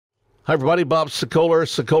Hi, everybody. Bob Sokoler,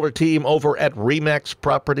 Sokoler team over at Remax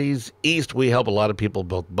Properties East. We help a lot of people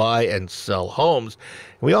both buy and sell homes.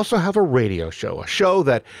 We also have a radio show, a show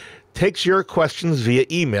that takes your questions via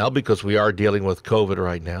email because we are dealing with COVID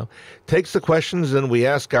right now, takes the questions and we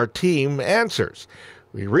ask our team answers.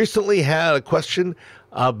 We recently had a question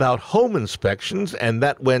about home inspections, and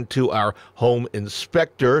that went to our home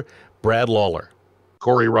inspector, Brad Lawler.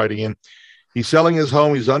 Corey writing in. He's selling his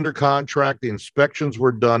home. He's under contract. The inspections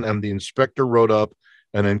were done, and the inspector wrote up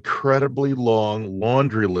an incredibly long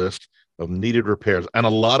laundry list of needed repairs. And a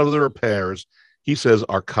lot of the repairs, he says,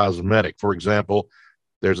 are cosmetic. For example,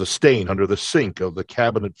 there's a stain under the sink of the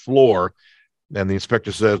cabinet floor, and the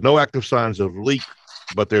inspector says no active signs of leak,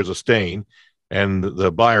 but there's a stain. And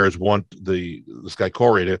the buyers want this guy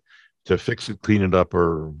Corey to fix it, clean it up,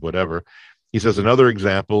 or whatever. He says another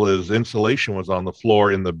example is insulation was on the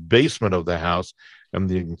floor in the basement of the house, and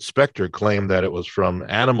the inspector claimed that it was from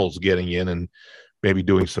animals getting in and maybe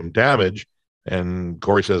doing some damage. And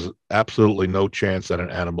Corey says absolutely no chance that an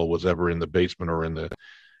animal was ever in the basement or in the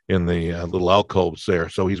little alcoves there.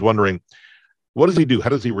 So he's wondering, what does he do? How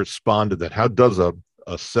does he respond to that? How does a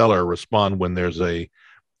seller respond when there's a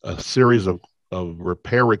series of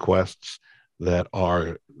repair requests that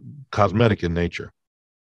are cosmetic in nature?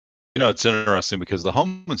 It's interesting because the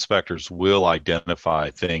home inspectors will identify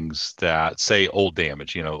things that say old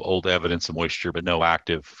damage, old evidence of moisture, but no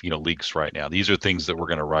active, leaks right now. These are things that we're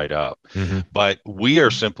going to write up. Mm-hmm. But we are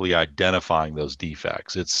simply identifying those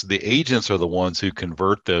defects. It's the agents are the ones who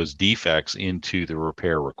convert those defects into the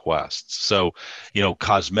repair requests. So,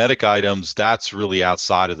 cosmetic items, that's really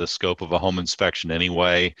outside of the scope of a home inspection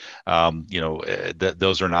anyway.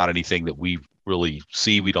 Those are not anything that we really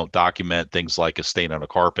see. We don't document things like a stain on a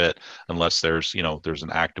carpet unless there's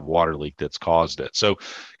an active water leak that's caused it. So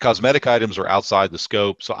cosmetic items are outside the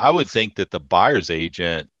scope. So I would think that the buyer's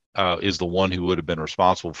agent is the one who would have been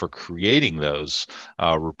responsible for creating those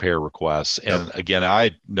repair requests. And again,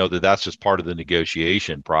 I know that that's just part of the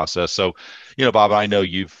negotiation process. So, Bob, I know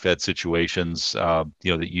you've had situations, that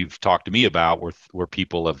you've talked to me about where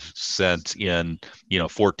people have sent in,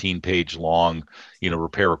 14-page long,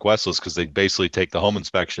 repair request list because they basically take the home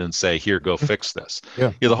inspection and say, here, go fix this.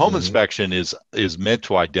 Yeah. The home inspection is meant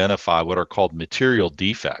to identify what are called material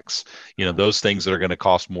defects. Those things that are going to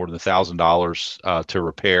cost more than $1,000 to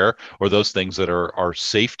repair, or those things that are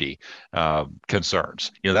safety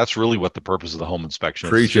concerns. That's really what the purpose of the home inspection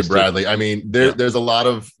is. Preach it, Bradley. I mean, there's a lot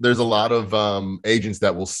of agents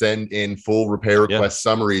that will send in full repair request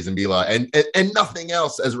summaries and be like, and nothing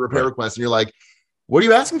else as a repair request, and you're like, what are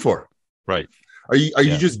you asking for? Right. Are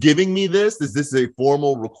you just giving me this? Is this a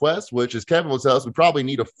formal request? Which, as Kevin will tell us, we probably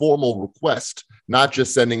need a formal request, not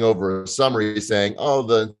just sending over a summary saying,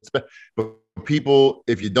 but people,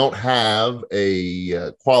 if you don't have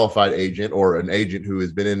a qualified agent or an agent who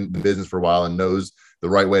has been in the business for a while and knows the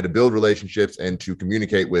right way to build relationships and to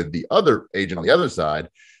communicate with the other agent on the other side,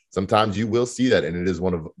 sometimes you will see that. And it is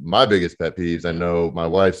one of my biggest pet peeves. I know my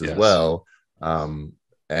wife's as well.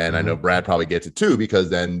 And I know Brad probably gets it too, because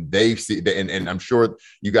then they see, and I'm sure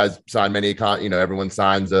you guys sign many, everyone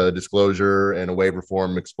signs a disclosure and a waiver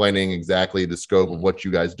form explaining exactly the scope of what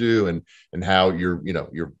you guys do and how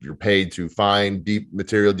you're paid to find deep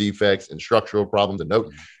material defects and structural problems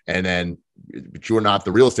but you're not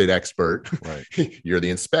the real estate expert. Right. You're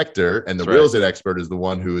the inspector, and the real estate expert is the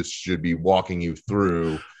one who should be walking you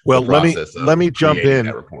through. Well, let me jump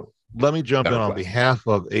in. Let me jump in on behalf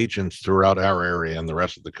of agents throughout our area and the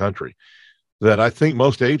rest of the country, that I think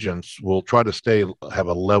most agents will try to have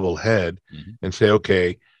a level head and say,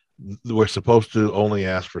 okay, we're supposed to only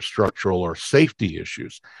ask for structural or safety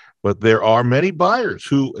issues. But there are many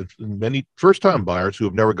first-time buyers who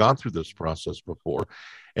have never gone through this process before.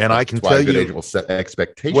 And I can tell you, agent will set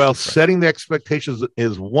expectations. Well, setting the expectations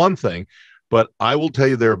is one thing, but I will tell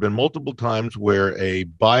you there have been multiple times where a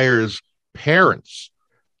buyer's parents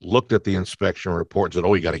looked at the inspection report and said,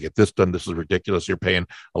 oh, you got to get this done. This is ridiculous. You're paying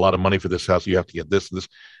a lot of money for this house. You have to get this.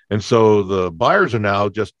 And so the buyers are now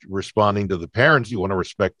just responding to the parents. You want to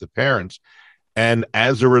respect the parents. And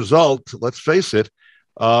as a result, let's face it,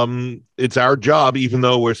 it's our job, even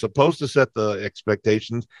though we're supposed to set the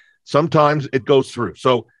expectations, sometimes it goes through.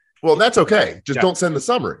 So, well, that's okay. Just don't send the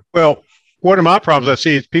summary. Well, one of my problems I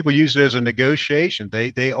see is people use it as a negotiation.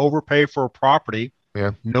 They overpay for a property,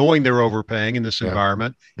 knowing they're overpaying in this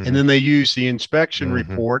environment. And then they use the inspection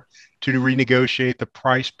report to renegotiate the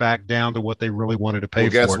price back down to what they really wanted to pay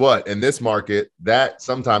for. Guess what? In this market, that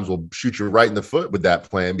sometimes will shoot you right in the foot with that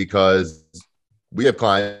plan, because we have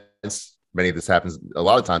clients, many of this happens a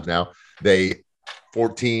lot of times now, they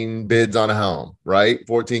 14 bids on a home, right?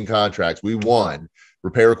 14 contracts. We won.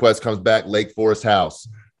 Repair request comes back, Lake Forest house,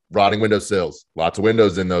 rotting windowsills, lots of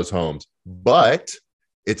windows in those homes. But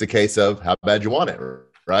it's a case of how bad you want it,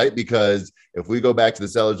 right? Because if we go back to the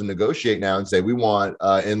sellers and negotiate now and say we want,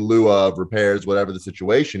 in lieu of repairs, whatever the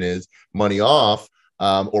situation is, money off,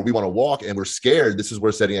 or we want to walk and we're scared, this is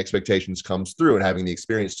where setting expectations comes through, and having the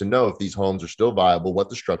experience to know if these homes are still viable, what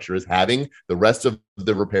the structure is, having the rest of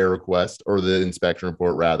the repair request or the inspection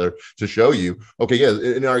report rather to show you, okay, yeah,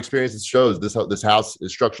 in our experience, it shows this house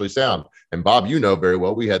is structurally sound. And Bob, you know very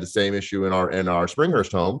well, we had the same issue in our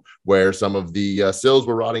Springhurst home where some of the sills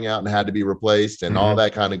were rotting out and had to be replaced and all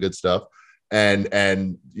that kind of good stuff.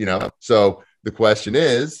 And so the question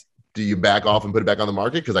is, do you back off and put it back on the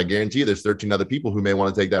market? Because I guarantee you there's 13 other people who may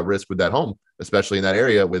want to take that risk with that home, especially in that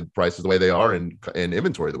area with prices the way they are and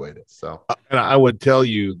inventory the way it is. So, and I would tell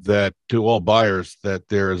you that to all buyers that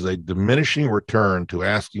there is a diminishing return to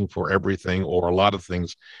asking for everything or a lot of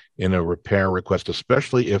things in a repair request,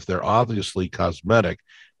 especially if they're obviously cosmetic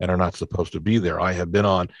and are not supposed to be there. I have been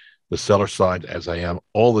on the seller side, as I am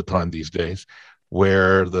all the time these days,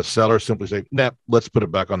 where the seller simply say, nah, let's put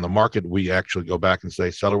it back on the market. We actually go back and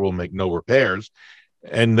say, seller will make no repairs.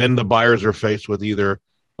 And then the buyers are faced with either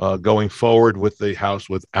going forward with the house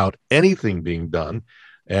without anything being done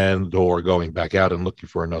and or going back out and looking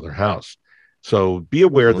for another house. So be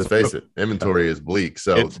aware let's that— face it, inventory is bleak.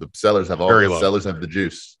 So the sellers have sellers have the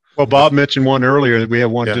juice. Well, Bob mentioned one earlier. We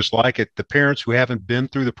have one just like it. The parents who haven't been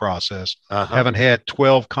through the process, haven't had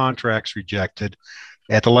 12 contracts rejected,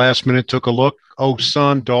 at the last minute took a look. Oh,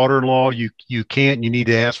 son, daughter-in-law, you can't. You need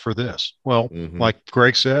to ask for this. Well, like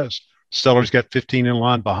Greg says, seller's got 15 in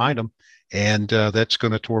line behind them, and that's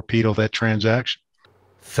going to torpedo that transaction.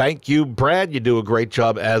 Thank you, Brad. You do a great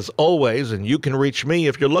job as always, and you can reach me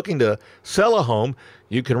if you're looking to sell a home.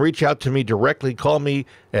 You can reach out to me directly. Call me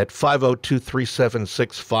at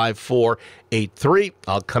 502-376-5483.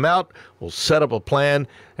 I'll come out, we'll set up a plan,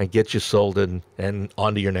 and get you sold and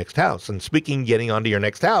onto your next house. And speaking of getting onto your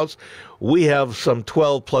next house, we have some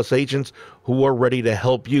 12-plus agents who are ready to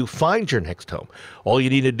help you find your next home. All you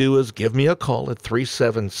need to do is give me a call at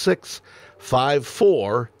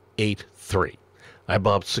 376-5483. I'm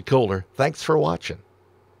Bob Sokoler. Thanks for watching.